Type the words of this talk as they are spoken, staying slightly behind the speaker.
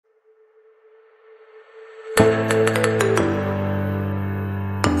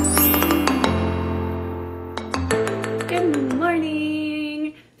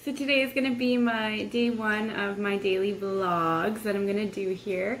Today is gonna be my day one of my daily vlogs that I'm gonna do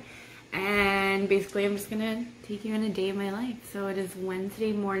here. And basically I'm just gonna take you on a day of my life. So it is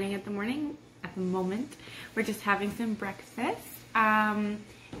Wednesday morning at the moment. We're just having some breakfast. I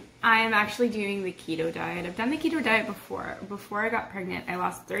am actually doing the keto diet. I've done the keto diet before. Before I got pregnant, I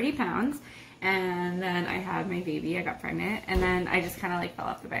lost 30 pounds. And then I had my baby, I got pregnant, and then I just kind of like fell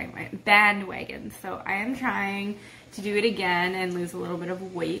off the bandwagon. So I am trying to do it again and lose a little bit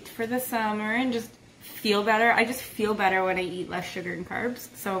of weight for the summer and just feel better. I just feel better when I eat less sugar and carbs.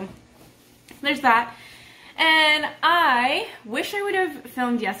 So there's that. And I wish I would have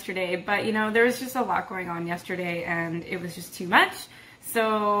filmed yesterday, but you know, there was just a lot going on yesterday and it was just too much.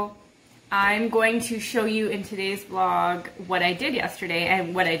 So I'm going to show you in today's vlog what I did yesterday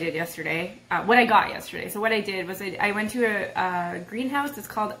and what I got yesterday. So what I did was I went to a greenhouse. It's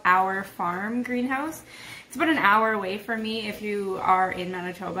called Our Farm Greenhouse. It's about an hour away from me if you are in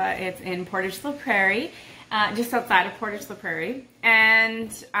Manitoba. It's in Portage La Prairie, just outside of Portage La Prairie.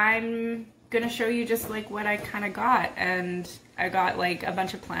 And I'm gonna show you just like what I kind of got. And I got like a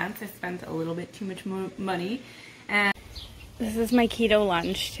bunch of plants. I spent a little bit too much money. And this is my keto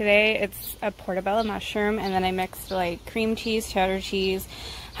lunch today. It's a portobello mushroom, and then I mixed like cream cheese, cheddar cheese,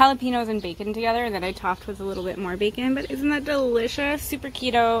 jalapenos, and bacon together, and then I topped with a little bit more bacon. But isn't that delicious? Super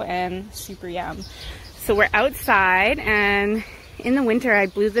keto and super yum. So we're outside, and in the winter I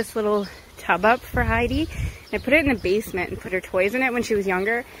blew this little tub up for Heidi. I put it in the basement and put her toys in it when she was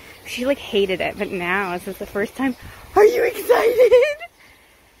younger. She like hated it, but now this is the first time. Are you excited?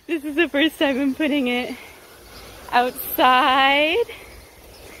 This is the first time I'm putting it outside,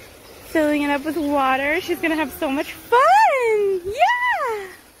 filling it up with water. She's gonna have so much fun. Yeah,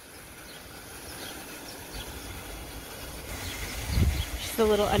 she's a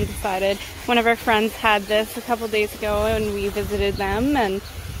little undecided. One of our friends had this a couple days ago and we visited them, and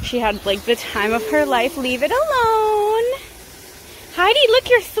she had like the time of her life. Leave it alone, Heidi, look,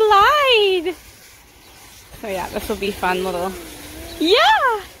 your slide. So yeah, this will be fun little,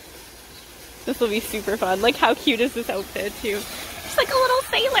 yeah, this will be super fun. Like, how cute is this outfit too? She's like a little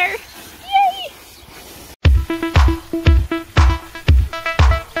sailor. Yay!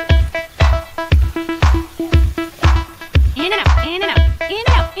 In and out, in and out, in and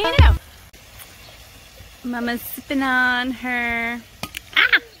out, in and out. Mama's sipping on her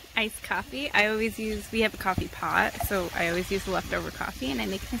iced coffee. We have a coffee pot, so I always use the leftover coffee, and I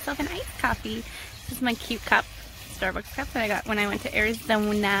make myself an iced coffee. This is my cute cup, Starbucks cup that I got when I went to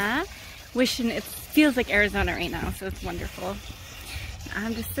Arizona. Wishing it feels like Arizona right now, so it's wonderful.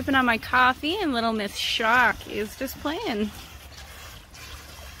 I'm just sipping on my coffee, and little Miss Shark is just playing.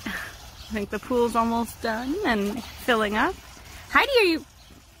 I think the pool's almost done and filling up. Heidi,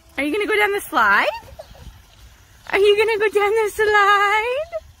 are you gonna go down the slide? Are you gonna go down the slide?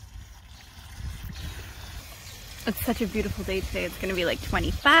 It's such a beautiful day today. It's gonna be like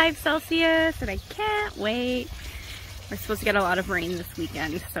 25 Celsius, and I can't wait. We're supposed to get a lot of rain this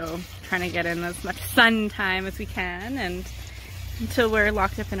weekend, so trying to get in as much sun time as we can, and until we're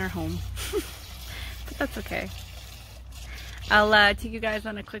locked up in our home. But that's okay. I'll take you guys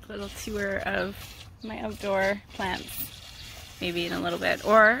on a quick little tour of my outdoor plants, maybe in a little bit,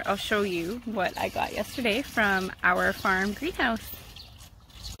 or I'll show you what I got yesterday from Our Farm Greenhouse.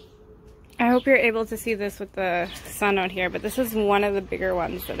 I hope you're able to see this with the sun out here, but this is one of the bigger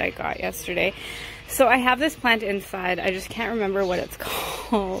ones that I got yesterday. So I have this plant inside. I just can't remember what it's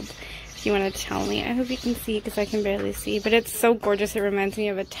called. If you want to tell me. I hope you can see, because I can barely see. But it's so gorgeous. It reminds me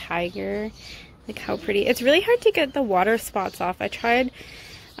of a tiger. Like, how pretty. It's really hard to get the water spots off. I tried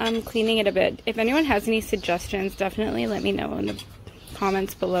cleaning it a bit. If anyone has any suggestions, definitely let me know in the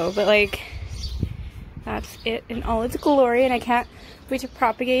comments below. But like, that's it in all its glory. And I can't wait to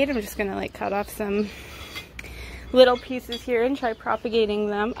propagate. I'm just going to like cut off some little pieces here and try propagating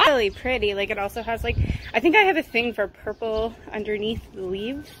them. Really pretty. Like, it also has like, I think I have a thing for purple underneath the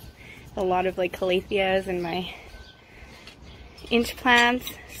leaves. A lot of like calatheas and my inch plants.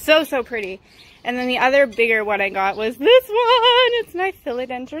 So pretty. And then the other bigger one I got was this one. It's my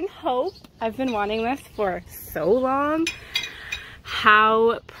philodendron hope. I've been wanting this for so long.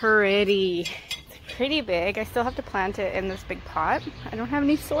 How pretty. It's pretty big. I still have to plant it in this big pot. I don't have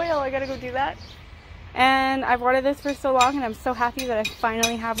any soil. I gotta go do that. And I've wanted this for so long, and I'm so happy that I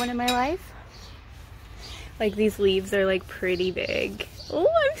finally have one in my life. Like, these leaves are like pretty big. Oh,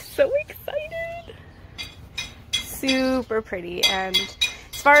 I'm so excited. Super pretty. And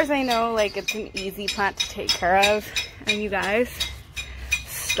as far as I know, like, it's an easy plant to take care of. And you guys,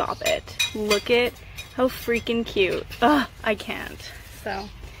 stop it. Look at how freaking cute. Ugh, I can't. So,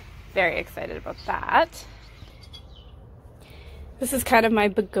 very excited about that. This is kind of my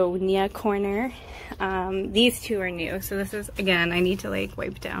begonia corner. These two are new, so this is, again, I need to like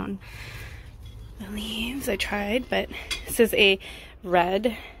wipe down the leaves. I tried, but this is a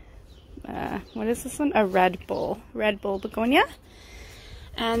red, what is this one? A red bull begonia.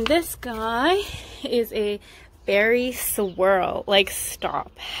 And this guy is a berry swirl. Like,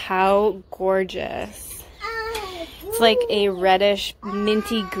 stop. How gorgeous. It's like a reddish,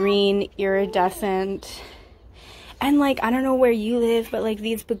 minty green, iridescent. And like, I don't know where you live, but like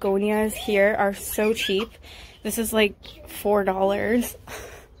these begonias here are so cheap. This is like $4.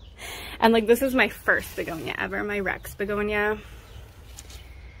 And like, this is my first begonia ever, my Rex begonia.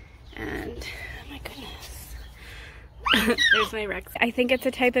 And, oh my goodness. There's my Rex. I think it's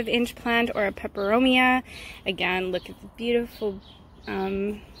a type of inch plant or a peperomia. Again, look at the beautiful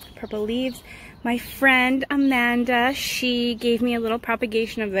purple leaves. My friend Amanda, she gave me a little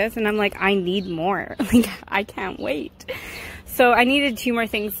propagation of this, and I'm like, I need more. Like, I can't wait. So I needed 2 more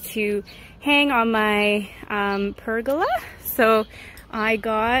things to hang on my pergola. So I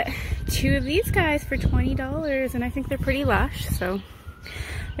got 2 of these guys for $20, and I think they're pretty lush. So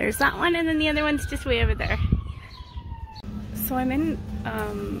there's that one, and then the other one's just way over there. So I'm in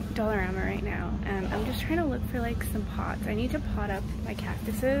Dollarama right now, and I'm just trying to look for like some pots. I need to pot up my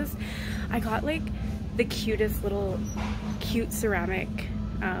cactuses. I got like the cutest little cute ceramic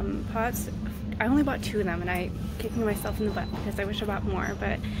pots. I only bought 2 of them, and I'm kicking myself in the butt because I wish I bought more,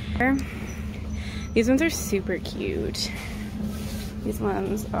 but these ones are super cute. These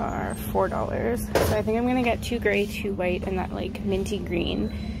ones are $4. So I think I'm gonna get 2 gray, 2 white, and that like minty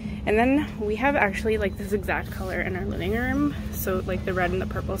green. And then we have actually like this exact color in our living room. So like the red and the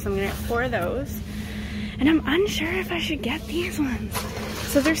purple. So I'm gonna get 4 of those. And I'm unsure if I should get these ones.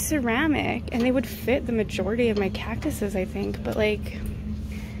 So they're ceramic and they would fit the majority of my cactuses, I think. But like,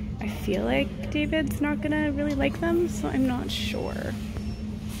 I feel like David's not gonna really like them. So I'm not sure.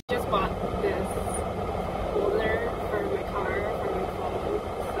 Just bought this holder for my car, for my phone.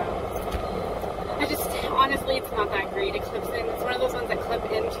 So I just, honestly, it's not that great. It clips in. It's one of those ones that clip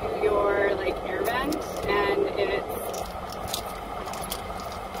into your like air vent, and it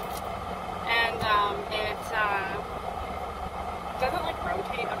doesn't like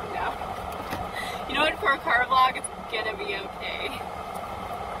rotate up and down. You know what? For a car vlog, it's gonna be okay.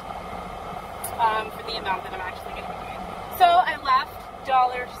 For the amount that I'm actually gonna be doing. So I left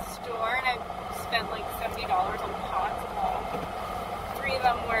Dollar Store and I spent like $70 on pots. 3 of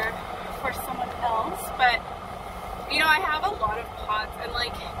them were for someone else, but you know, I have a lot of pots, and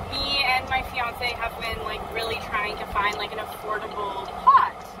like me and my fiance have been like really trying to find like an affordable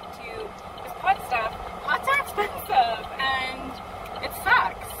pot to, because pots are expensive and it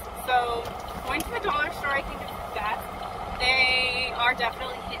sucks. So going to the dollar store, I think is best. They are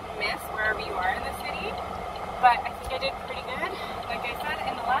definitely hit and miss wherever you are in the city, but I think I did pretty good. Like I said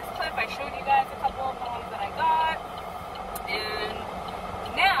in the last clip, I showed you guys a couple of the ones that I got, and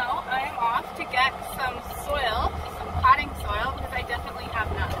now I am off to get some soil, some potting soil, because I definitely have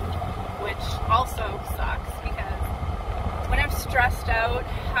none, which also sucks because when I'm stressed out,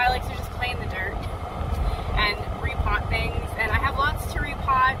 I like to just play in the dirt and repot things, and I have lots to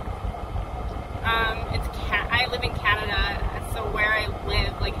repot. I live in Canada, so where I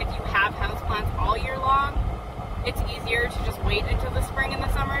live, like if you have houseplants all year long, it's easier to just wait until the spring and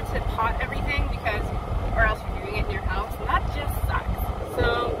the summer to pot everything, because, or else you're doing it in your house, and that just sucks.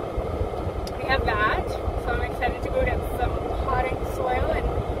 So we have that, so I'm excited to go get some potting soil and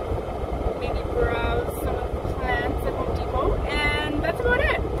maybe browse some of the plants at Home Depot, and that's about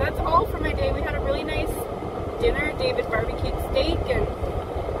it. That's all for my day. We had a really nice dinner. David barbecued steak and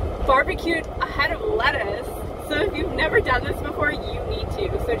barbecued a head of lettuce. So if you've never done this before, you need to.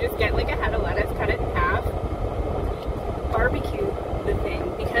 So just get like a head of lettuce, cut it in half, barbecue the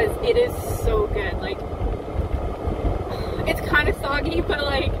thing, because it is so good. Like, it's kind of soggy, but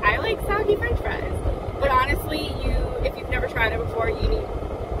like, I like soggy french fries. But honestly, if you've never tried it before,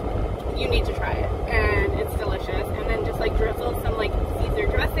 you need to try it, and it's delicious. And then just like drizzle some like Caesar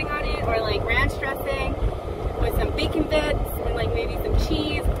dressing on it, or